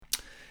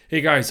Hey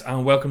guys,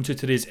 and welcome to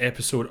today's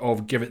episode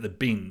of Give It the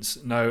Beans.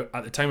 Now,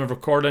 at the time of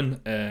recording,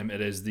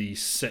 it is the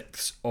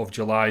 6th of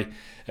July.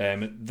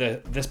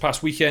 This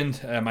past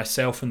weekend,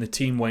 myself and the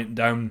team went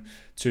down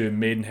to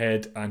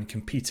Maidenhead and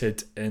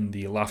competed in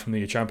the Laughing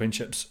Media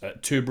Championships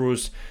at Two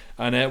Bros.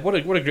 And what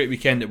a great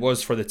weekend it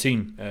was for the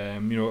team.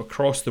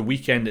 Across the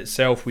weekend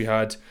itself, we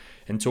had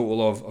in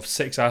total of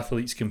 6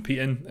 athletes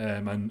competing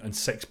and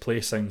 6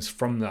 placings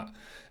from that.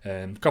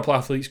 A couple of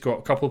athletes got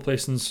a couple of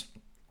placings.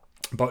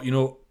 But,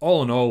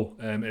 all in all,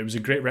 it was a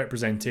great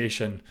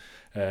representation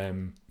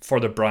for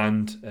the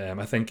brand.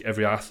 I think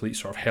every athlete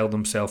sort of held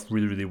himself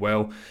really, really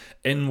well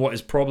in what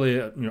is probably,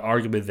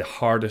 arguably the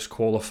hardest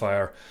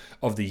qualifier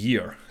of the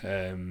year.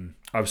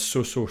 I was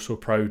so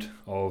proud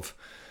of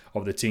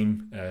the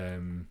team.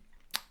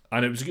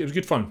 And it was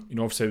good fun.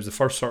 Obviously it was the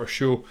first sort of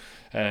show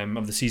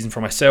of the season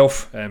for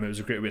myself. It was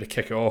a great way to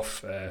kick it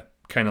off.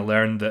 Kind of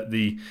learned that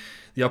the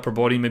upper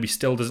body maybe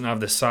still doesn't have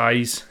the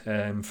size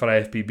for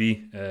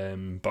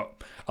IFBB,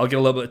 but I'll get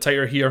a little bit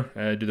tighter here,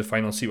 do the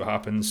final, see what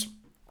happens,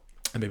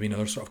 and maybe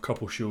another sort of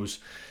couple shows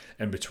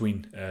in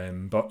between.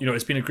 But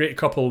it's been a great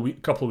couple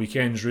of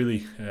weekends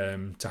really,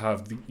 to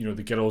have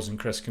the girls and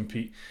Chris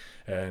compete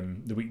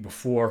the week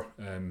before,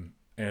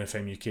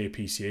 NFM UK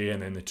PCA,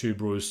 and then the Two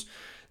Bros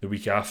the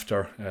week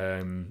after.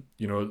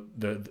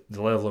 The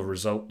level of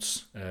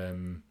results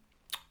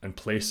and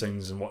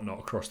placings and whatnot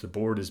across the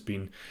board has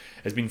been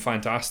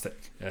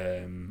fantastic.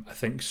 I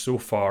think so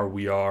far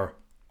we are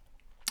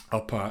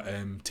up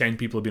at 10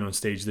 people have been on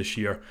stage this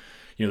year.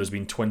 There's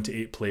been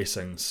 28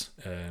 placings,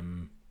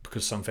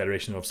 because some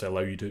federations obviously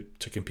allow you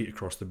to compete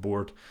across the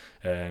board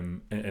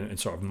in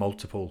sort of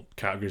multiple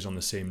categories on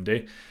the same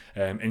day.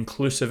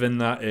 Inclusive in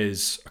that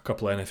is a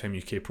couple of NFM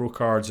UK Pro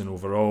cards, and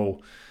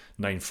overall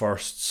 9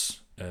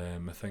 firsts, I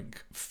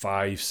think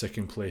 5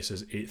 second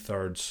places, 8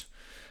 thirds,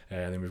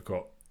 and then we've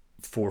got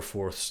 4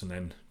 fourths and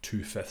then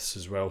 2 fifths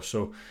as well.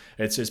 So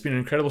it's been an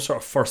incredible sort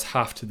of first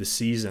half to the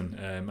season,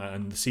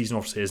 and the season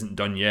obviously isn't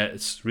done yet.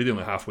 It's really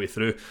only halfway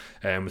through,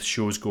 with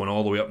shows going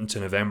all the way up into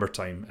November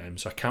time.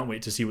 So I can't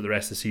wait to see what the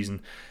rest of the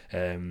season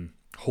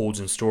holds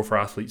in store for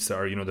athletes that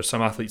are, there's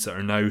some athletes that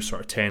are now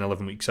sort of 10,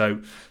 11 weeks out,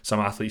 some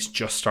athletes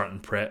just starting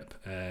prep.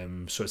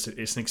 So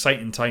it's an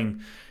exciting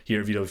time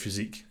here at VW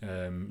Physique,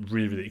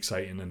 really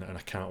exciting, and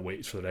I can't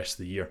wait for the rest of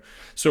the year.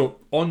 So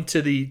on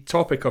to the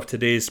topic of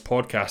today's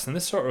podcast, and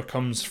this sort of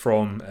comes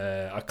from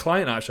a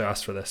client actually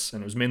asked for this,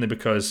 and it was mainly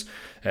because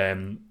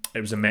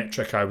it was a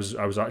metric I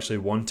was actually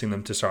wanting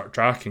them to start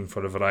tracking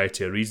for a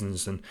variety of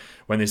reasons. And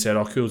when they said,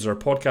 "Oh, cool, is there a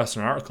podcast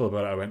and an article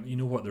about it?" I went, "You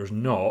know what? There's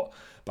not."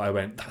 But I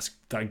went,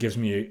 that gives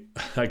me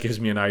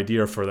an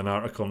idea for an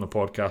article on the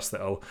podcast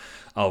that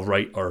I'll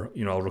write, or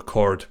I'll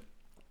record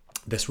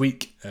this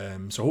week.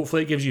 So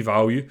hopefully it gives you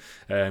value.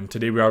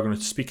 Today we are going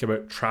to speak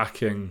about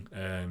tracking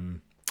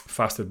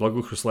fasted blood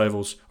glucose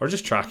levels, or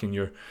just tracking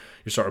your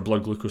sort of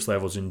blood glucose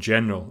levels in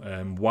general.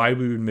 Why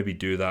we would maybe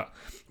do that,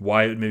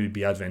 why it would maybe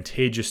be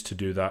advantageous to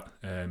do that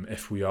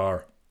if we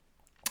are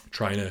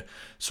trying to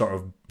sort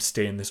of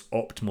stay in this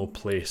optimal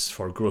place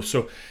for growth.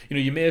 So,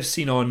 you may have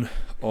seen on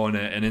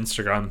an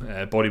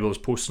Instagram,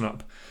 bodybuilders posting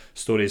up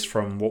stories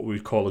from what we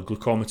would call a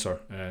glucometer,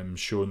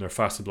 showing their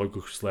fasted blood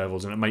glucose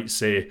levels, and it might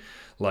say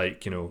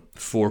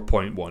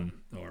 4.1,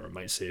 or it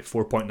might say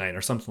 4.9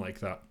 or something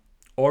like that.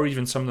 Or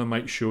even some of them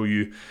might show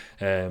you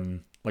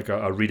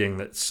a reading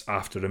that's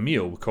after a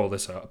meal. We call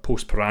this a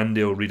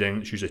postprandial reading.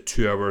 It's usually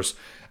 2 hours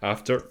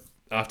after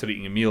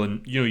eating a meal,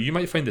 and you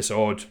might find this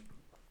odd,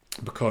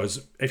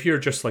 because if you're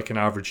just like an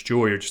average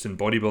Joe, you're just in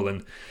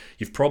bodybuilding,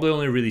 you've probably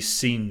only really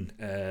seen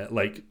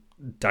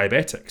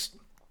diabetics,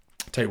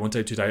 type 1,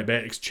 type 2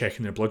 diabetics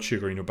checking their blood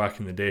sugar, back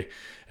in the day,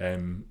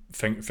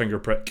 finger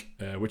prick,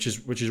 which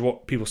is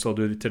what people still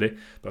do today,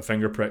 but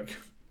finger prick,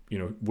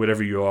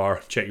 wherever you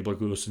are, check your blood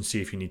glucose and see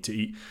if you need to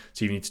eat,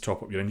 see if you need to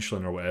top up your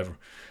insulin or whatever.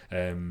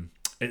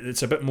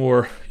 It's a bit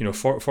more,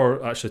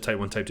 for actually type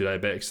 1, type 2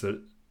 diabetics,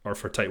 that, or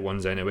for type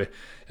 1s anyway,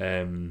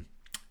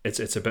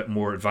 it's a bit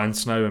more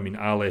advanced now. I mean,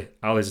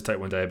 Ali's a type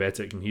 1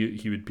 diabetic, and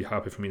he would be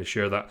happy for me to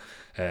share that.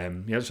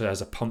 He actually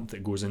has a pump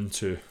that goes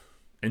into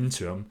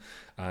him,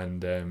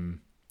 and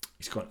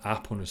he's got an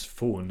app on his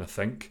phone, I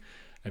think,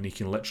 and he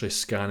can literally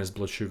scan his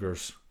blood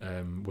sugars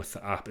with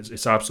the app.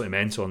 It's absolutely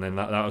mental, and then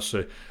that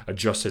also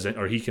adjusts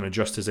he can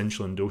adjust his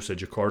insulin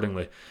dosage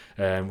accordingly,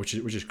 which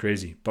is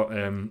crazy. But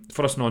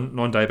for us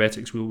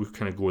non-diabetics, we'll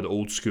kind of go with the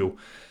old school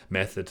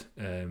method.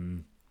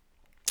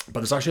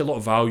 But there's actually a lot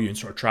of value in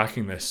sort of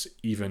tracking this,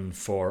 even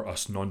for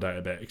us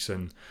non-diabetics,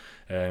 and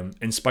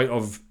in spite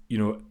of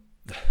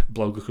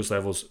blood glucose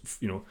levels,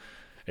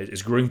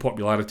 it's growing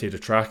popularity to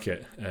track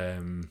it.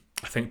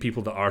 I think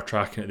people that are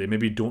tracking it, they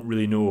maybe don't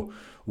really know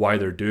why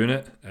they're doing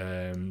it.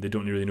 They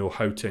don't really know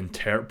how to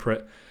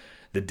interpret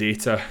the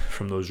data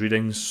from those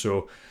readings.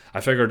 So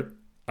I figured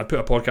I'd put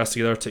a podcast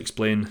together to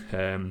explain,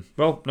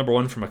 number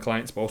one, for my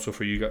clients, but also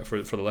for you guys,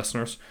 for the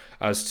listeners,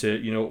 as to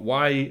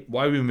why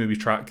we maybe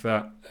track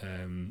that,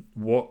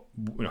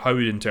 how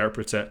we'd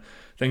interpret it,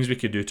 things we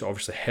could do to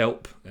obviously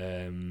help,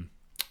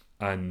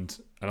 and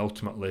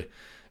ultimately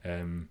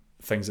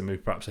things that may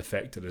perhaps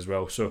affect it as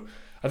well. So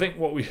I think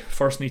what we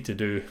first need to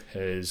do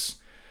is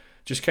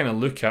just kind of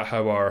look at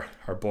how our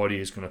body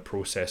is going to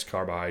process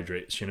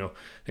carbohydrates. I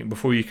think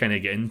before you kind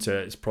of get into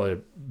it, it's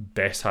probably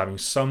best having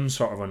some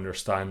sort of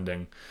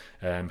understanding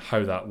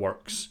how that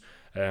works.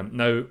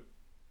 Now,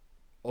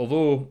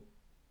 although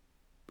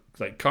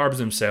like carbs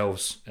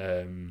themselves,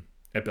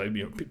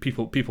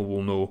 people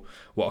will know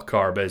what a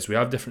carb is. We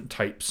have different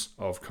types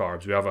of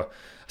carbs. We have a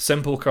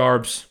simple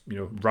carbs,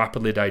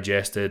 rapidly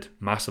digested,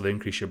 massively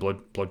increase your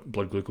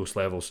blood glucose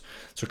levels.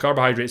 So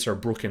carbohydrates are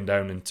broken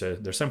down into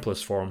their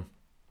simplest form,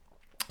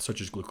 such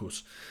as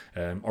glucose,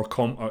 or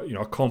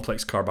a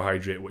complex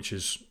carbohydrate, which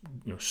is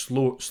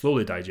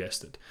slowly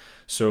digested.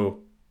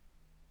 So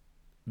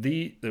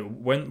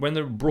when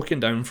they're broken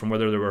down from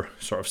whether they were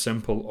sort of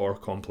simple or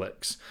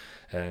complex,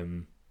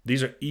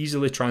 these are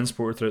easily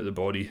transported throughout the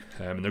body,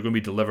 and they're going to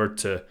be delivered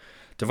to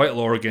vital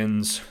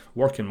organs,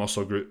 working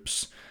muscle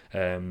groups,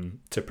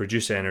 to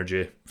produce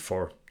energy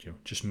for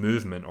just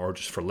movement or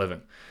just for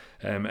living.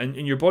 And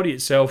your body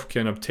itself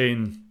can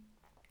obtain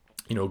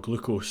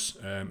glucose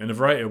in a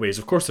variety of ways.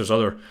 Of course, there's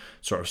other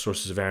sort of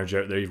sources of energy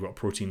out there. You've got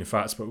protein and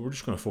fats, but we're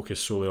just going to focus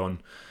solely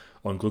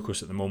on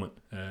glucose at the moment.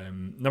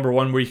 Number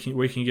one, where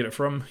you can get it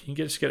from, you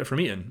can just get it from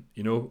eating.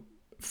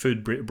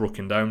 Food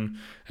broken down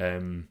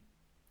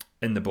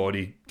in the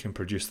body can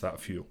produce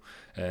that fuel.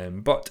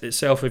 But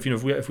itself, if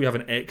we have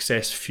an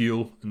excess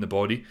fuel in the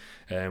body,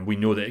 we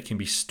know that it can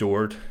be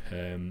stored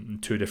in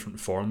two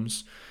different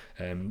forms.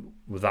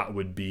 That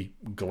would be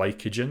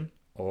glycogen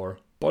or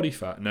body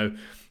fat. Now,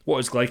 what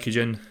is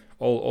glycogen?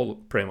 All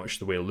pretty much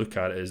the way to look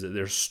at it is that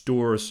there's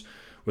stores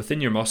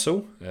within your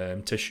muscle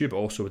tissue, but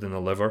also within the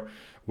liver,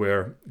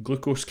 where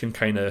glucose can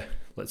kind of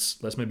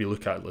let's maybe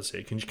look at it. Let's say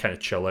it can just kind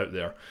of chill out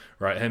there,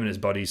 right? Him and his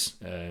buddies,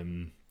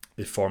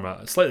 they form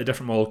a slightly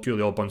different molecule.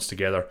 They all bunch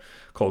together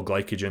called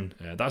glycogen.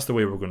 That's the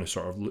way we're going to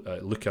sort of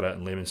look at it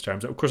in layman's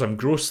terms. Of course, I'm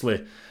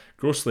grossly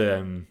what's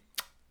the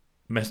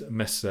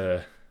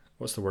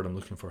word I'm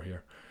looking for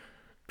here?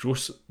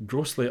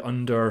 Grossly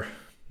under.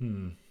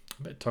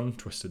 A bit tongue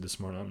twisted this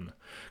morning.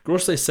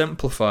 Grossly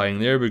simplifying.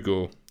 There we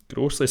go.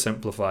 Grossly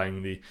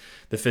simplifying the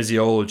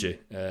physiology.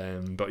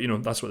 But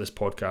that's what this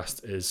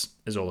podcast is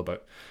all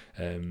about.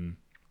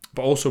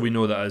 But also we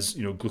know that as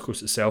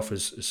glucose itself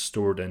is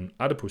stored in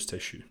adipose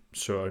tissue,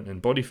 so in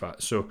body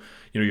fat. So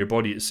your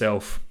body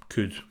itself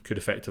could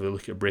effectively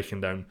look at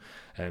breaking down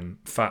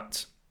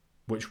fat,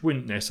 which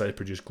wouldn't necessarily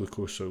produce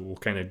glucose. So we'll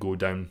kind of go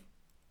down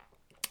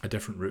a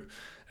different route.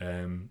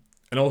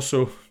 And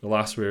also the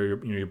last way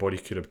your body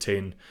could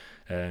obtain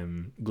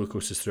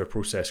glucose is through a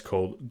process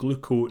called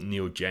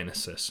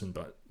gluconeogenesis,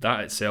 but that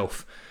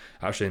itself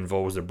actually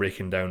involves the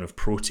breaking down of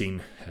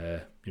protein,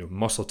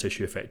 muscle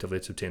tissue effectively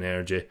to obtain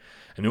energy,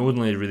 and it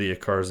only really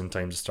occurs in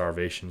times of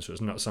starvation, so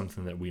it's not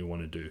something that we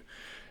want to do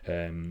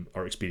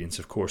or experience,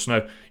 of course.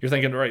 Now, you're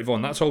thinking, right,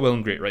 Vaughn, that's all well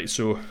and great, right?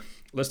 So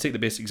let's take the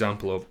basic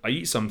example of I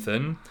eat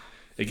something,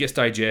 it gets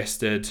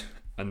digested,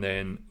 and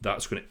then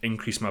that's going to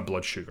increase my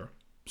blood sugar.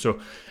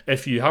 So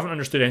if you haven't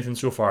understood anything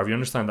so far, if you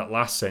understand that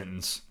last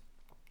sentence,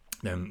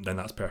 then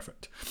that's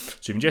perfect.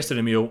 So you've ingested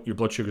a meal, your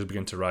blood sugars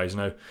begin to rise.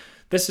 Now,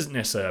 this isn't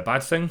necessarily a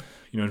bad thing.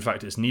 In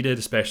fact, it's needed,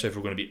 especially if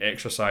we're going to be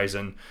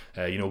exercising.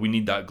 We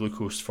need that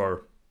glucose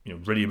for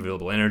ready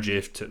available energy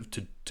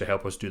to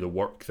help us do the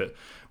work that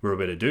we're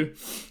about to do.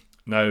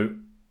 Now,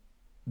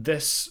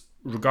 this,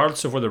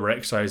 regardless of whether we're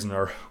exercising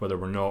or whether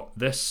we're not,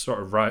 this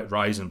sort of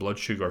rise in blood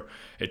sugar,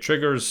 it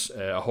triggers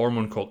a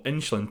hormone called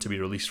insulin to be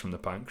released from the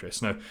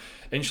pancreas. Now,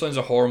 insulin is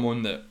a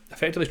hormone that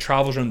effectively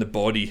travels around the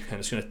body, and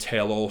it's going to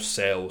tell all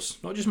cells,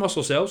 not just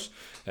muscle cells,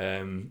 but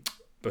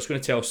it's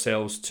going to tell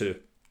cells to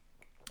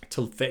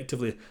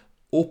effectively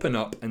open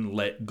up and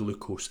let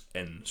glucose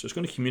in. So it's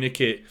going to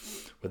communicate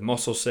with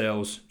muscle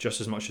cells just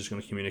as much as it's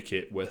going to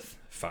communicate with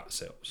fat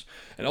cells.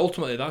 And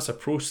ultimately, that's a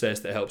process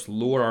that helps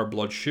lower our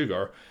blood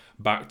sugar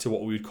back to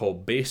what we would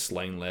call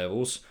baseline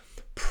levels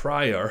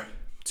prior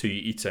to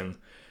you eating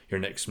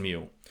your next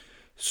meal.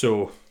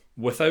 So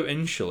without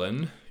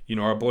insulin,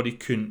 our body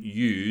couldn't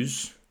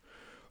use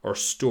or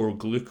store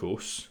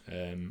glucose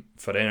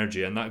for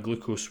energy, and that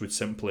glucose would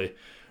simply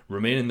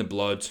remain in the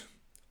blood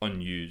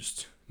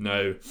unused.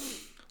 Now,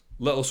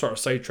 little sort of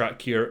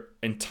sidetrack here,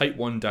 in type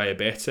 1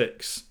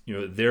 diabetics,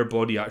 their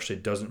body actually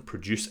doesn't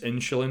produce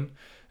insulin,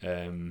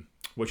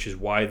 which is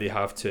why they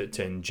have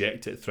to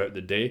inject it throughout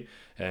the day,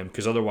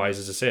 because otherwise,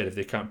 as I said, if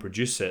they can't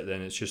produce it,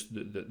 then it's just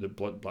the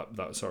blood,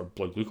 that sort of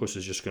blood glucose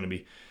is just going to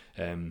be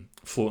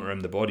floating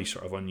around the body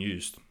sort of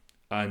unused.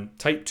 And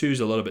type 2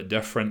 is a little bit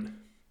different.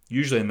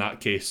 Usually in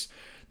that case,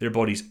 their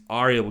bodies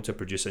are able to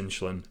produce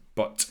insulin,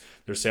 but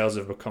their cells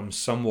have become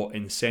somewhat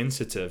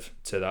insensitive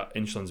to that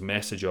insulin's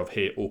message of,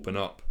 hey, open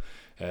up,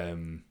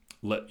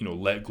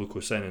 let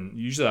glucose in. And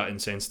usually that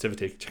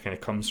insensitivity kind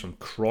of comes from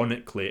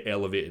chronically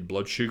elevated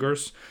blood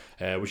sugars,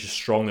 which is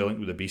strongly linked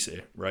with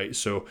obesity, right?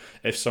 So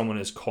if someone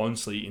is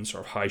constantly eating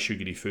sort of high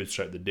sugary foods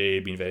throughout the day,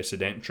 being very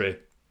sedentary,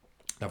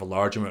 have a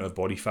large amount of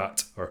body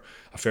fat or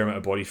a fair amount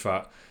of body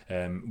fat,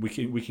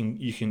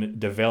 you can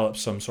develop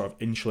some sort of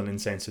insulin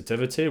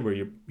insensitivity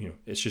where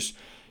it's just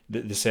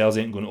the cells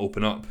ain't going to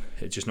open up.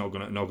 It's just not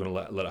going to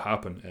let it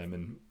happen.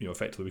 And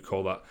effectively we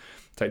call that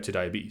type 2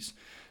 diabetes.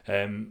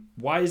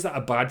 Why is that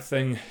a bad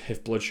thing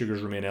if blood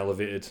sugars remain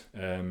elevated,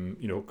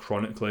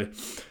 chronically?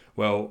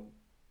 Well,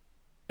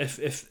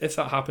 if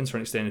that happens for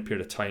an extended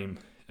period of time,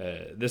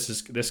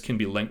 this can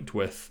be linked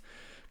with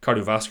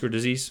cardiovascular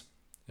disease,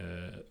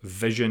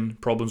 vision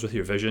problems with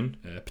your vision,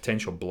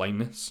 potential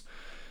blindness,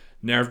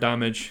 nerve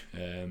damage,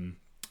 and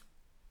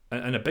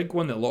a big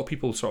one that a lot of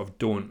people sort of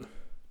don't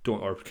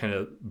or kind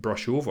of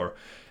brush over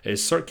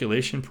is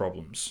circulation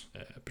problems,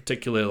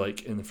 particularly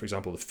like in, for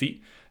example, the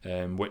feet,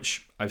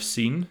 which I've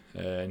seen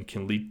and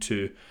can lead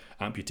to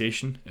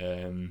amputation,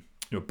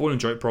 bone and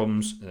joint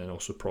problems, and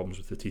also problems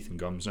with the teeth and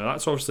gums. Now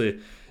that's obviously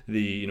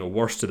the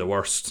worst of the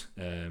worst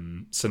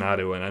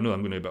scenario, and I know I'm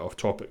going to be a bit off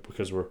topic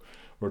because we're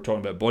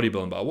talking about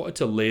bodybuilding, but I wanted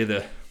to lay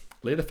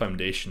the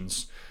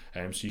foundations,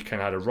 so you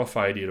kind of had a rough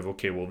idea of,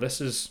 okay, well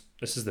this is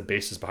the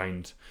basis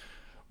behind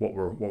what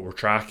we're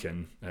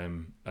tracking,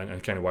 and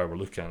kind of why we're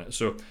looking at it.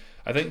 So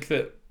I think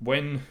that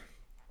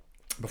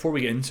before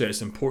we get into it,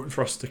 it's important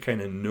for us to kind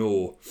of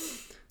know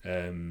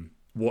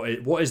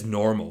what is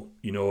normal,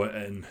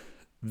 and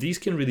these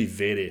can really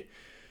vary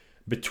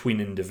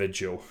between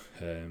individual,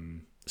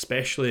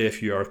 especially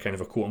if you are kind of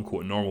a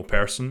quote-unquote normal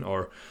person,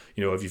 or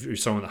if you're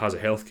someone that has a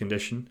health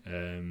condition.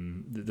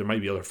 There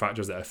might be other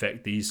factors that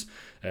affect these.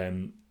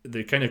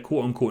 The kind of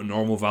quote-unquote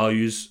normal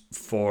values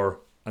for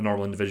a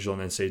normal individual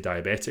and then say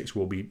diabetics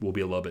will be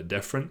a little bit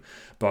different.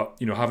 But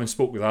having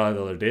spoke with Ali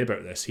the other day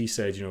about this, he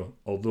said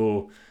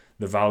although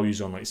the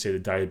values on, like, say, the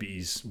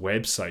diabetes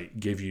website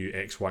give you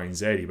X, Y, and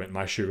Z, he went,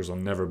 my sugars will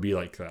never be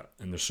like that,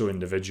 and they're so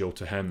individual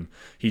to him.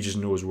 He just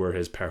knows where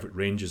his perfect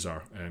ranges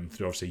are,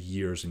 through obviously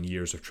years and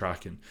years of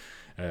tracking.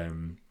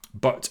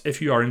 But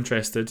if you are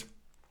interested,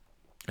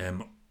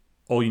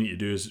 all you need to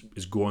do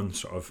is go on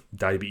sort of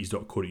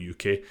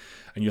diabetes.co.uk,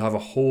 and you'll have a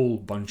whole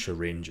bunch of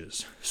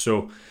ranges.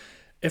 So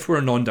if we're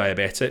a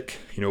non-diabetic,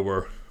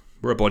 we're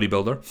a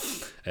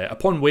bodybuilder,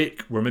 upon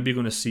wake, we're maybe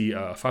going to see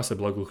a fasted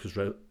blood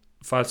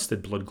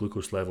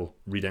glucose level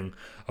reading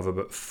of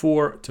about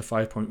 4 to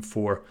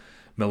 5.4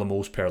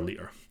 millimoles per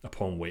litre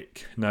upon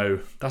wake. Now,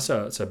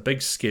 it's a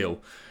big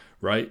scale,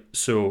 right?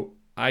 So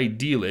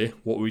ideally,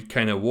 what we'd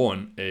kind of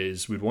want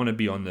is we'd want to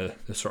be on the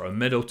sort of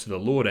middle to the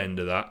lower end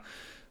of that.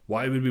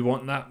 Why would we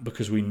want that?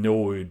 Because we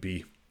know we would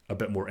be a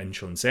bit more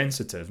insulin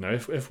sensitive. Now,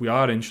 if we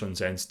are insulin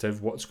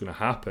sensitive, what's going to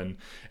happen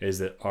is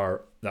that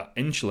that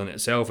insulin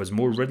itself is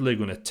more readily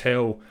going to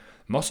tell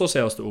muscle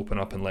cells to open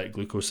up and let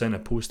glucose in,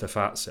 opposed to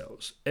fat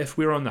cells. If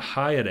we're on the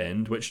higher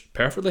end, which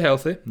perfectly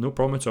healthy, no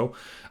problem at all,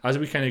 as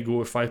we kind of go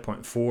with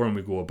 5.4 and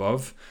we go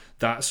above,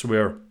 that's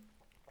where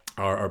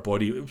our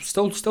body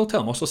still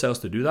tell muscle cells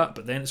to do that,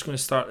 but then it's going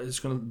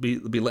to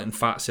be letting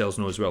fat cells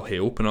know as well, hey,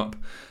 open up,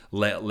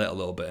 let a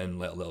little bit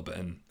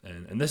in,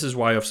 and this is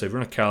why obviously if we're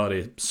in a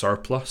calorie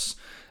surplus,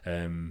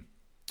 and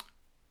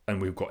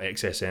we've got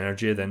excess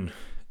energy, then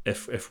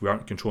if we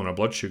aren't controlling our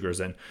blood sugars,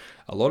 then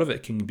a lot of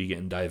it can be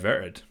getting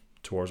diverted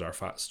towards our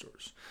fat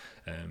stores.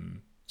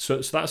 So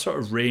that sort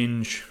of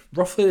range,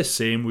 roughly the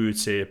same, we would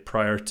say,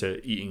 prior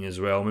to eating as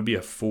well, maybe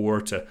a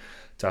 4 to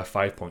a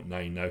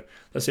 5.9. Now,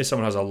 let's say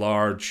someone has a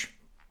large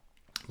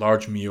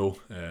meal,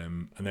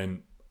 and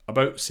then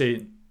about,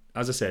 say,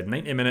 as I said,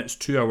 90 minutes,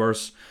 2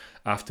 hours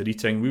after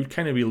eating, we would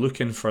kind of be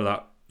looking for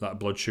that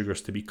blood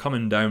sugars to be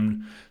coming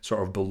down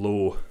sort of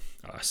below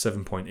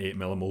 7.8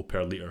 millimole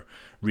per litre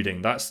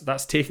reading.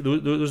 That's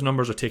taken, those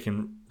numbers are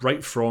taken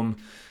right from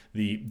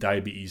the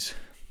diabetes.co.uk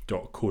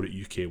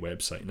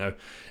website. Now,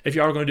 if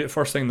you are going to do it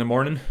first thing in the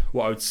morning,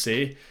 what I would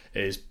say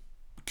is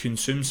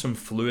consume some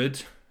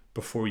fluid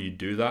before you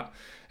do that.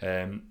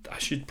 I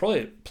should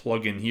probably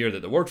plug in here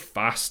that the word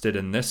fasted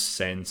in this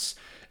sense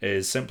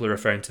is simply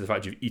referring to the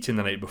fact you've eaten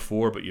the night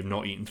before but you've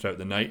not eaten throughout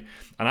the night.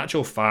 An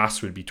actual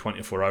fast would be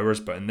 24 hours,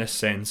 but in this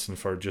sense, and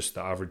for just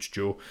the average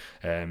Joe,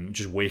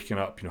 just waking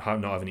up, not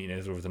having eaten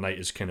anything over the night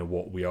is kind of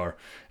what we are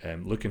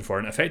looking for.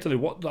 And effectively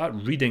what that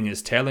reading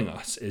is telling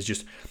us is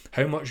just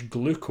how much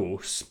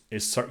glucose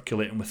is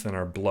circulating within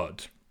our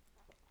blood.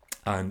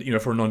 And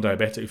if we're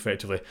non-diabetic,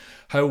 effectively,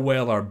 how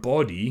well our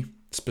body,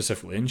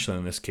 specifically insulin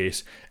in this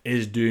case,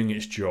 is doing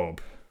its job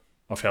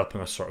of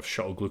helping us sort of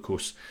shuttle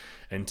glucose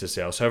into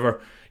cells.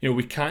 However,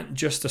 we can't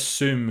just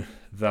assume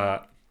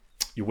that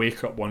you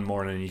wake up one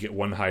morning and you get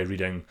one high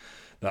reading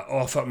that,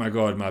 oh fuck my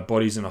god, my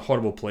body's in a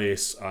horrible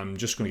place, I'm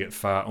just going to get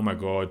fat, oh my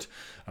god,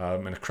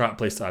 I'm in a crap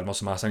place to add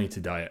muscle mass, I need to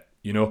diet.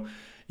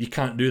 You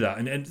can't do that.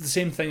 And the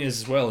same thing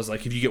is, as well, is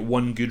like if you get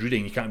one good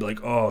reading, you can't be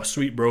like, oh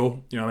sweet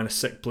bro, I'm in a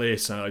sick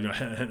place, hitting a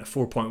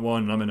 4.1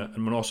 and I'm in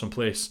an awesome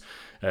place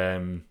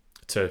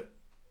to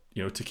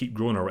keep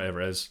growing or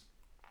whatever it is.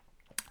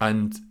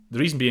 And the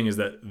reason being is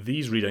that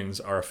these readings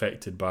are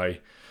affected by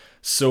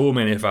so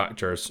many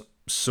factors.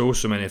 So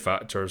many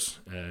factors.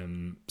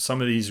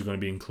 Some of these are going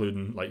to be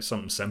including like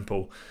something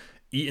simple,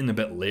 eating a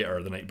bit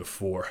later the night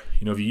before.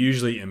 If you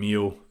usually eat a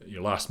meal,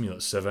 your last meal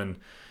at 7,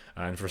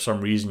 and for some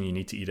reason you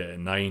need to eat it at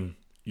 9,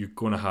 you're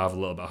going to have a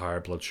little bit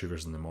higher blood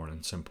sugars in the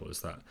morning. Simple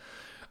as that.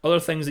 Other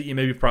things that you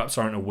maybe perhaps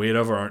aren't aware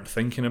of or aren't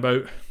thinking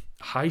about,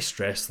 high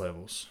stress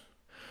levels.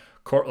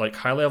 Like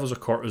high levels of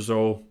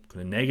cortisol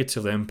going to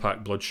negatively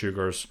impact blood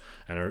sugars,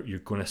 and you're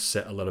going to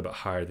sit a little bit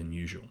higher than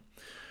usual.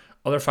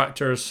 Other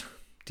factors: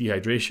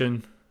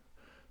 dehydration,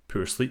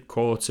 poor sleep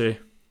quality,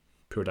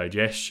 poor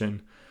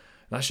digestion.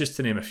 That's just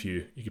to name a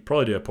few. You could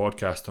probably do a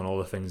podcast on all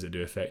the things that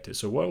do affect it.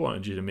 So what I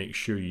wanted you to make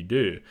sure you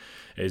do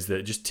is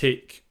that just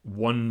take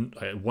one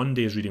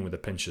day's reading with a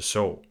pinch of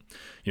salt.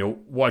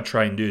 What I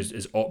try and do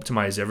is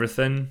optimize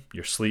everything: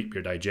 your sleep,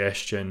 your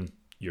digestion,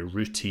 your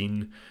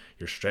routine,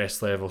 your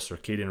stress level,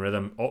 circadian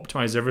rhythm.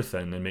 Optimize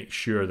everything and make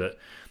sure that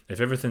if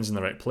everything's in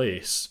the right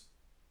place,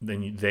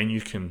 then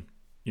you can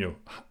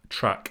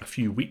track a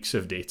few weeks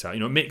of data. It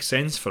makes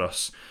sense for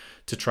us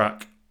to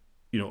track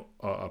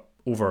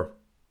over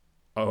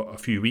a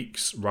few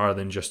weeks rather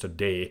than just a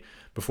day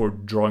before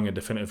drawing a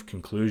definitive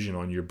conclusion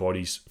on your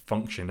body's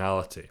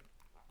functionality.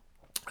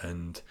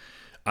 And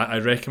I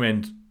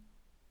recommend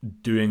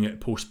doing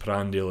it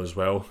post-prandial as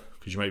well,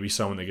 because you might be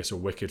someone that gets a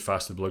wicked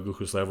fasted blood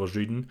glucose levels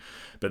reading,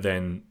 but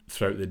then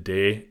throughout the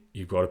day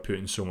you've got to put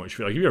in so much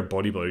food. Like if you're a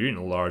bodybuilder, you're eating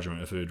a large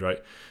amount of food, right?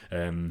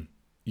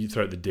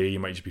 Throughout the day you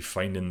might just be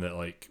finding that,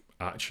 like,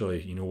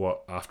 actually, you know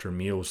what, after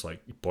meals,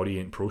 like, your body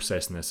ain't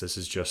processing this. This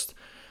is just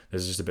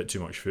a bit too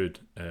much food.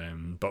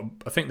 But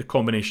I think the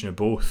combination of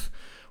both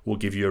will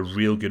give you a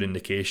real good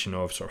indication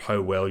of sort of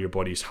how well your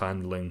body's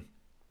handling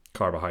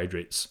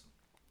carbohydrates,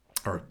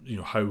 or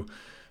how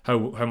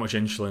much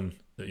insulin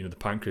that the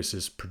pancreas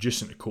is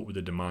producing to cope with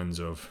the demands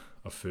of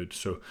food.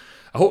 So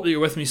I hope that you're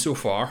with me so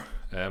far.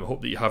 I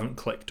hope that you haven't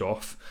clicked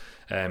off.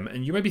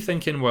 And you might be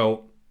thinking,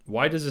 well,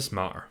 why does this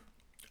matter?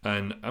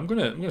 And I'm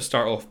gonna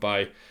start off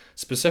by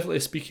specifically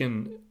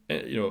speaking,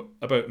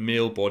 about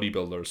male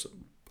bodybuilders.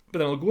 But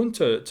then I'll go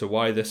into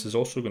why this is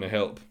also going to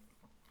help,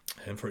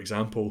 for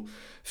example,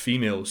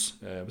 females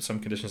with some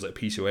conditions like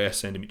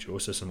PCOS,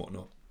 endometriosis and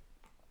whatnot.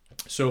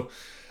 So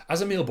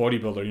as a male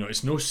bodybuilder,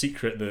 it's no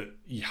secret that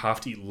you have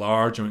to eat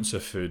large amounts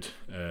of food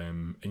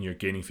in your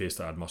gaining phase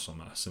to add muscle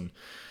mass. And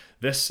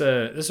this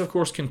of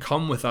course can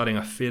come with adding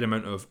a fair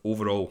amount of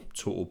overall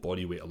total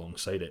body weight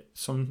alongside it.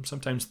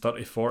 Sometimes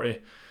 30,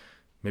 40,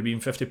 maybe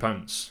even 50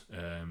 pounds.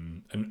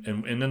 And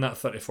in that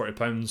 30, 40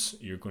 pounds,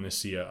 you're going to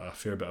see a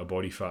fair bit of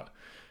body fat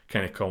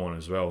kind of come on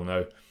as well.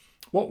 Now,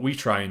 what we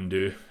try and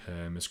do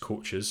as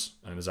coaches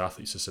and as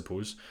athletes, I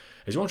suppose,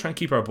 is we want to try and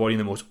keep our body in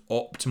the most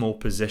optimal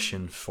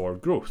position for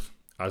growth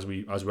as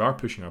we are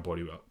pushing our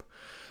body up.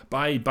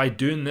 By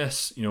doing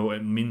this,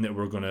 it means that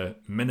we're going to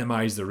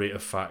minimize the rate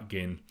of fat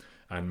gain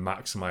and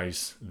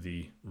maximize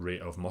the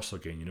rate of muscle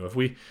gain. If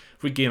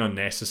we gain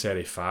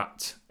unnecessary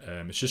fat,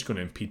 it's just going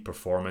to impede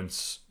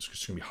performance. It's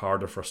just going to be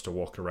harder for us to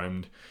walk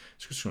around.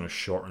 It's just going to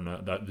shorten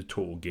the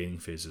total gaining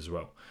phase as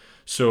well.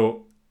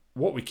 So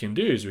what we can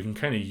do is we can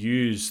kind of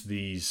use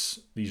these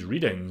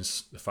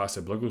readings, the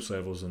fasted blood glucose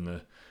levels and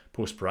the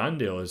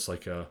postprandial, as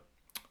like a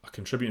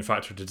contributing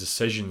factor to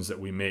decisions that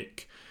we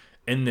make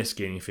in this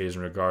gaining phase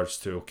in regards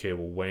to, okay,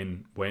 well,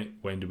 when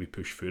do we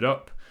push food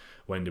up,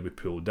 when do we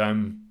pull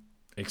down,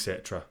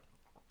 etc.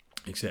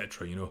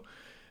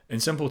 In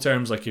simple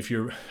terms, like if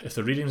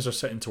the readings are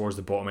sitting towards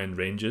the bottom end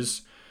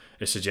ranges,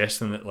 it's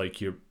suggesting that, like,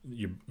 your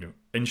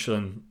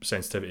insulin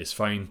sensitivity is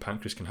fine,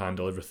 pancreas can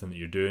handle everything that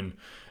you're doing.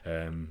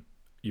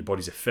 Your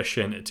body's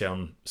efficient at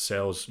telling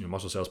cells,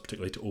 muscle cells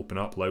particularly, to open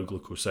up, allow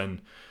glucose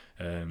in.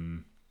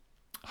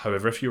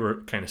 However, if you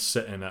were kind of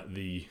sitting at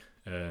the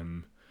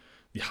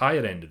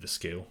higher end of the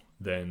scale,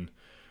 then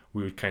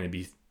we would kind of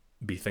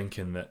be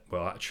thinking that,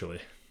 well,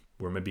 actually,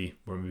 we're maybe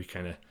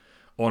kind of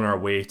on our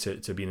way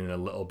to being in a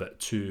little bit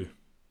too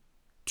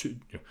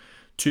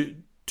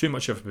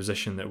much of a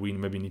position that we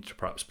maybe need to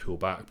perhaps pull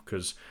back,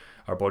 because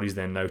our body's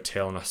then now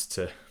telling us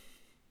to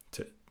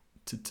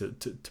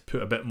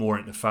put a bit more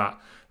into fat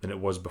than it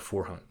was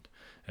beforehand.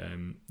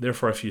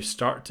 Therefore, if you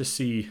start to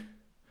see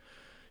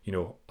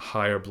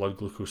higher blood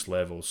glucose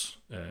levels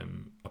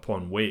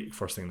upon wake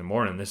first thing in the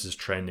morning, this is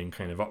trending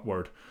kind of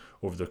upward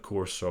over the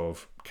course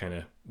of kind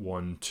of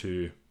 1,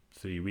 2,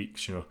 3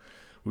 weeks,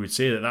 we would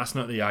say that that's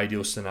not the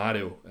ideal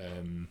scenario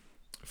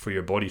for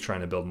your body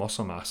trying to build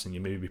muscle mass, and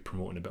you may be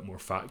promoting a bit more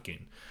fat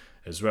gain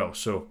as well.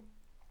 So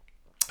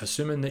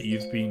assuming that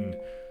you've been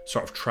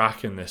sort of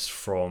tracking this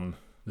from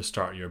the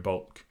start of your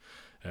bulk,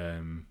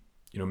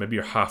 maybe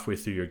you're halfway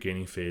through your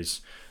gaining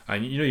phase,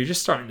 and you're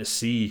just starting to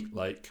see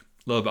like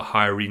a little bit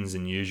higher readings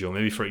than usual.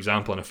 Maybe, for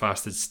example, in a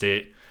fasted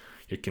state,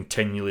 you're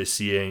continually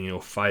seeing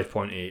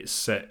 5.8,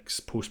 6.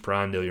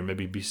 Postprandial, you're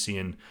maybe be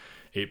seeing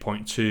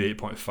 8.2,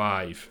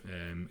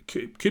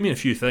 8.5. Could mean a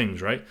few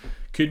things, right?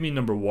 Could mean,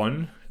 number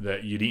one,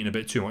 that you're eating a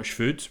bit too much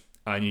food.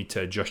 I need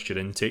to adjust your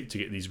intake to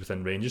get these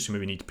within ranges, so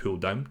maybe you need to pull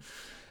down.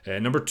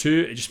 Number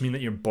two, it just means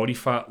that your body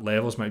fat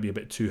levels might be a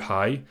bit too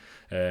high,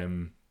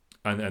 and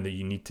that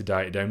you need to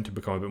diet it down to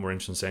become a bit more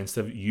insulin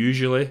sensitive.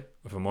 Usually,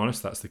 if I'm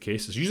honest, that's the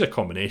case. It's usually a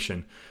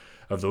combination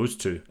of those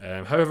two.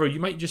 However, you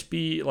might just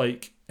be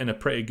like in a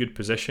pretty good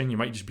position. You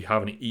might just be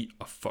having to eat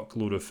a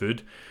fuckload of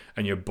food,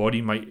 and your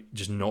body might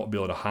just not be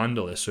able to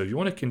handle this. So if you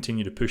want to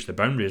continue to push the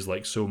boundaries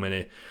like so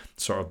many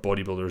sort of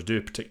bodybuilders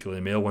do,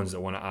 particularly male ones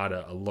that want to add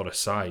a lot of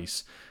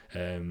size,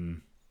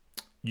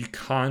 you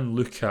can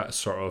look at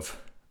sort of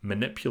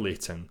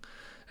manipulating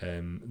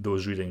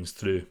those readings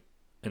through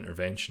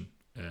intervention.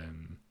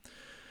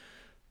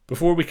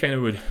 Before we kind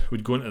of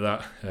would go into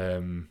that,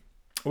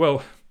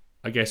 well,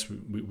 I guess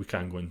we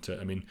can go into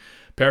it. I mean,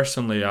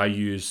 personally, I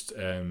used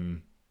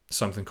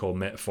something called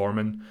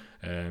metformin.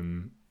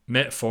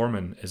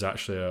 Metformin is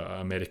actually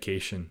a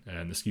medication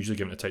that's usually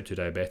given to type 2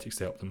 diabetics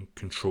to help them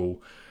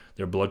control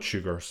their blood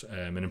sugars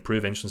and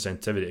improve insulin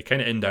sensitivity. It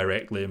kind of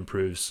indirectly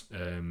improves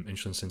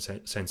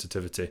insulin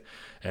sensitivity.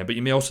 But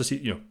you may also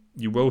see,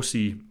 you will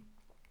see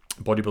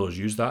bodybuilders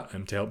use that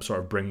to help sort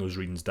of bring those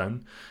readings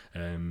down.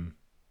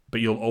 But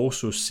you'll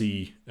also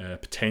see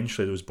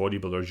potentially those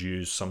bodybuilders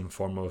use some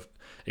form of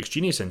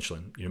extraneous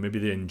insulin. Maybe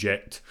they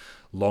inject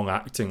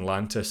long-acting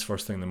Lantus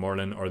first thing in the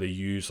morning, or they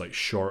use like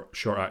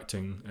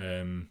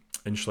short-acting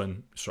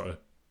insulin, sort of,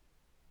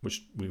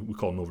 which we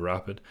call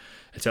NovoRapid,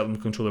 to help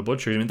them control their blood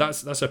sugar. I mean,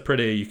 that's a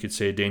pretty, you could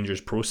say, dangerous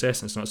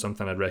process, and it's not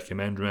something I'd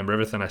recommend. Remember,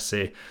 everything I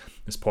say,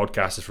 this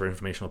podcast is for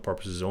informational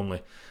purposes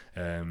only.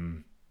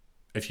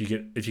 If you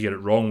get it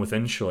wrong with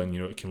insulin,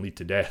 it can lead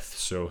to death.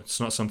 So it's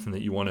not something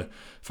that you want to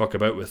fuck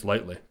about with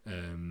lightly.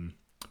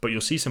 But you'll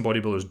see some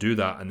bodybuilders do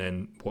that, and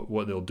then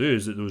what they'll do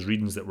is that those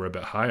readings that were a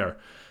bit higher,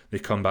 they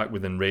come back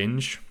within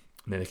range,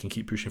 and then they can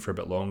keep pushing for a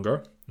bit longer,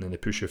 and then they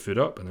push your foot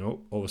up, and then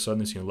all of a sudden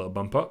they see a little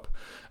bump up,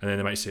 and then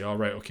they might say, all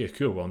right, okay,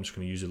 cool, well, I'm just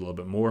going to use it a little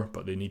bit more.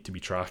 But they need to be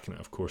tracking it,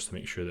 of course, to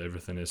make sure that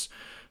everything is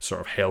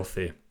sort of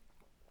healthy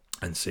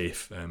and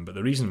safe. But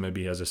the reason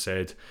maybe, as I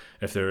said,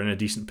 if they're in a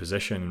decent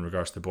position in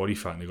regards to body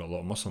fat and they've got a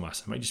lot of muscle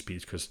mass, it might just be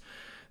because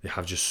they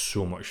have just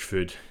so much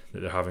food that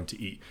they're having to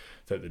eat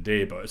throughout the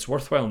day. But it's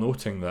worthwhile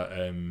noting that,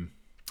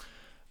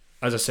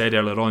 as I said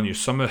earlier on,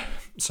 some of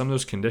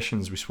those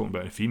conditions we spoke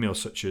about in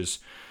females, such as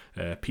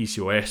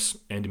PCOS,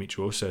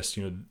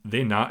 endometriosis,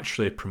 they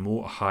naturally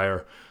promote a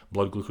higher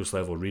blood glucose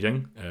level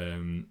reading.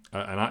 And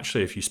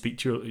actually, if you speak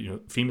to your,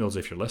 females,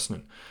 if you're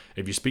listening,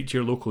 if you speak to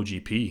your local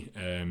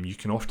GP, you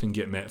can often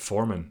get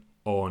metformin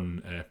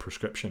on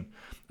prescription.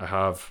 I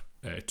have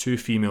 2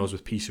 females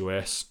with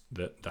PCOS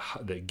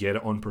that get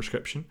it on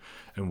prescription,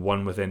 and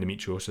one with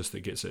endometriosis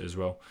that gets it as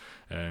well.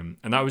 And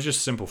that was just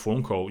a simple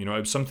phone call. It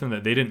was something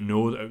that they didn't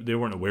know, that they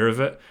weren't aware of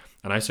it.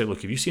 And I said,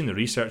 look, have you seen the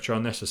research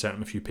on this? I sent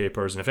them a few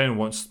papers, and if anyone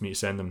wants me to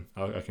send them,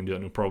 I can do that,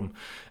 no problem.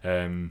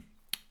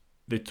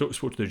 They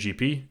spoke to their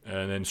GP,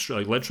 and then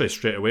literally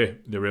straight away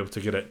they were able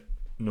to get it,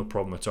 no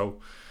problem at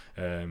all.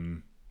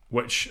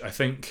 Which I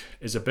think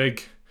is a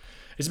big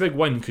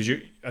win, because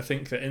I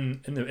think that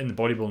in the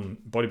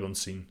bodybuilding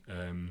scene,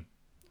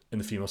 in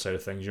the female side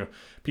of things,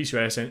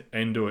 PCOS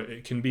endo,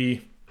 it can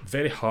be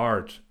very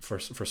hard for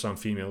some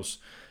females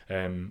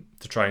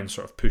to try and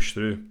sort of push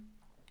through,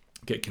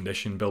 get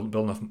conditioned, build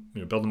enough,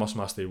 build the muscle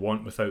mass they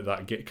want without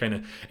that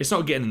it's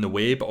not getting in the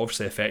way, but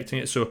obviously affecting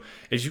it. So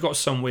if you've got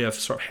some way of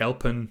sort of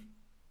helping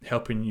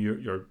helping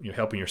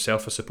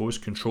yourself, I suppose,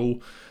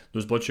 control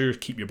those blood sugars,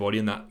 keep your body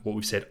in that, what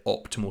we've said,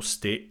 optimal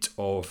state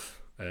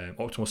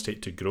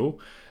to grow,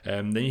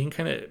 then you can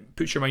kind of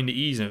put your mind at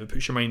ease. And if it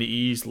puts your mind at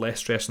ease, less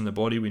stress on the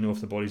body, we know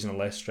if the body's in a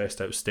less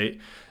stressed out state,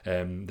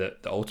 that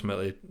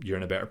ultimately you're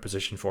in a better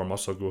position for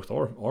muscle growth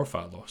or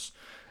fat loss.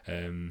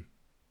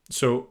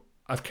 So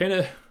I've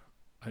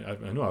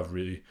I know I've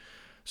really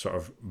sort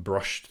of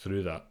brushed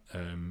through that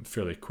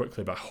fairly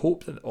quickly, but I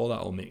hope that all that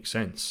all makes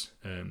sense.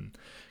 I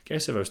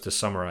guess if I was to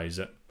summarise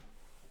it,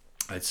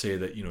 I'd say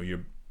that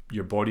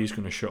your body's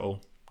going to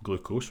shuttle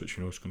glucose, which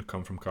is going to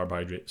come from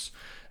carbohydrates.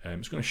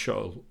 It's going to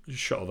shuttle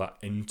that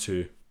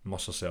into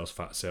muscle cells,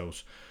 fat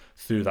cells,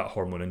 through that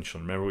hormone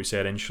insulin. Remember we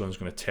said insulin is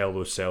going to tell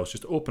those cells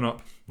just to open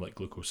up, let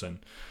glucose in.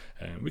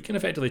 We can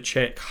effectively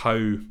check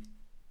how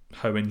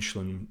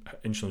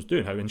insulin's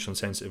doing, how insulin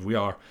sensitive we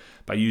are,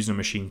 by using a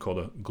machine called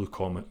a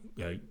glucometer.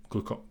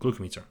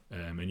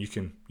 And you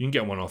can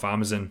get one off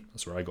Amazon.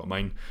 That's where I got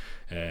mine.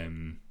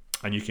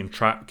 And you can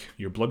track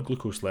your blood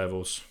glucose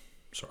levels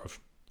sort of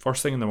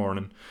first thing in the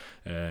morning,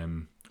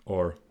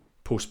 or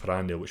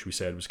postprandial, which we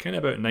said was kind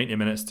of about 90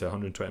 minutes to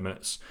 120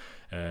 minutes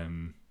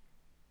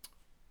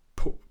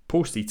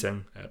post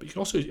eating. But you can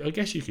also, I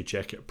guess you could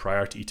check it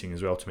prior to eating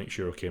as well, to make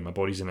sure, okay, my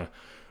body's in a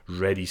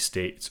ready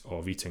state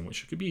of eating,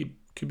 which could be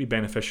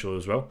beneficial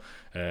as well.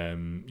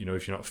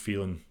 If you're not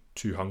feeling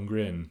too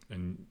hungry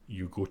and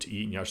you go to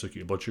eat and you actually look at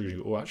your blood sugar and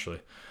you go, oh,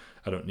 actually,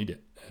 I don't need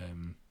it.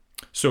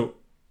 So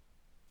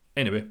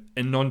anyway,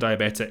 in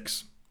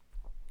non-diabetics,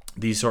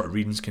 these sort of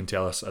readings can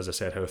tell us, as I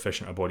said, how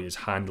efficient our body is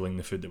handling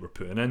the food that we're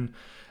putting in,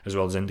 as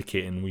well as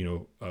indicating,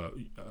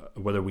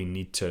 whether we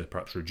need to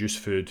perhaps reduce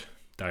food,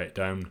 diet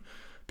down,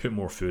 put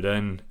more food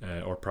in,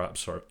 or perhaps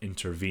sort of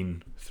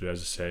intervene through,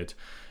 as I said.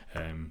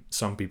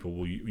 Some people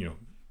will,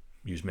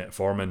 use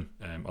metformin.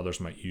 Others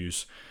might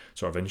use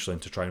sort of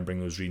insulin to try and bring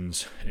those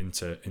readings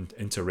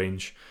into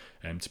range,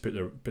 to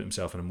put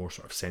themselves in a more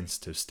sort of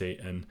sensitive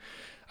state. And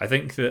I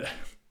think that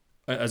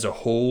as a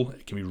whole,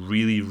 it can be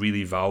really,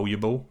 really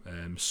valuable,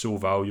 so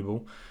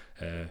valuable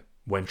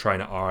when trying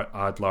to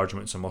add large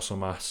amounts of muscle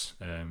mass.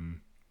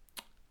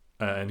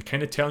 and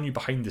kind of telling you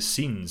behind the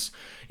scenes.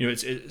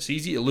 It's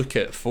easy to look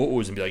at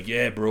photos and be like,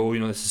 yeah, bro,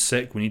 this is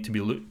sick. We need to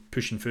be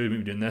pushing food. We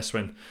need to be doing this.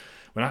 When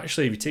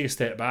actually, if you take a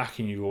step back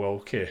and you go, well,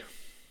 okay,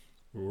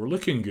 we're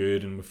looking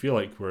good and we feel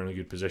like we're in a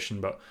good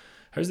position, but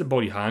how's the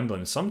body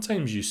handling?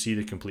 Sometimes you see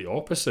the complete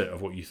opposite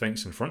of what you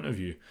think's in front of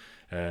you.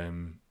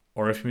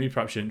 Or if maybe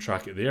perhaps you didn't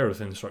track it there,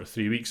 within sort of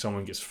 3 weeks,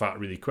 someone gets fat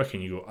really quick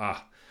and you go,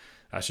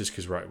 that's just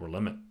because we're at our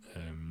limit.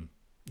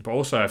 But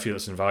also I feel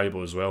it's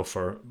invaluable as well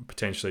for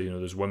potentially,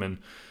 there's women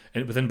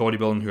within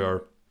bodybuilding who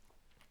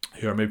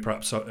are maybe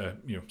perhaps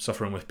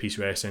suffering with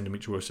PCOS,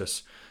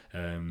 endometriosis,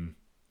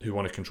 who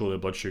want to control their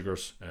blood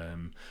sugars.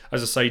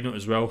 As a side note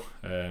as well,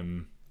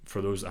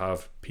 for those that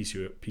have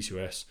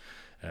PCOS,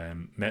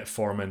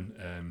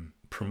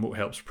 metformin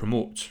helps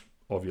promote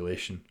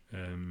ovulation,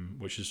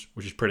 which is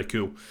pretty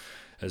cool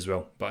as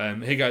well.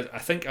 But hey guys, I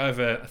think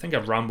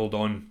I've rambled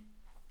on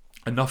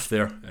enough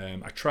there.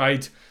 I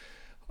tried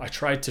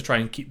to try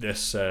and keep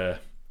this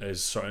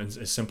as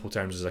simple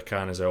terms as I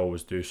can, as I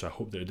always do, so I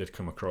hope that it did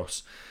come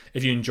across.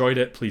 If you enjoyed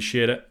it, please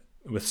share it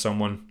with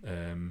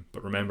someone,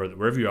 but remember that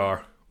wherever you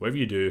are, whatever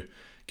you do,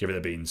 give it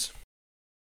the beans.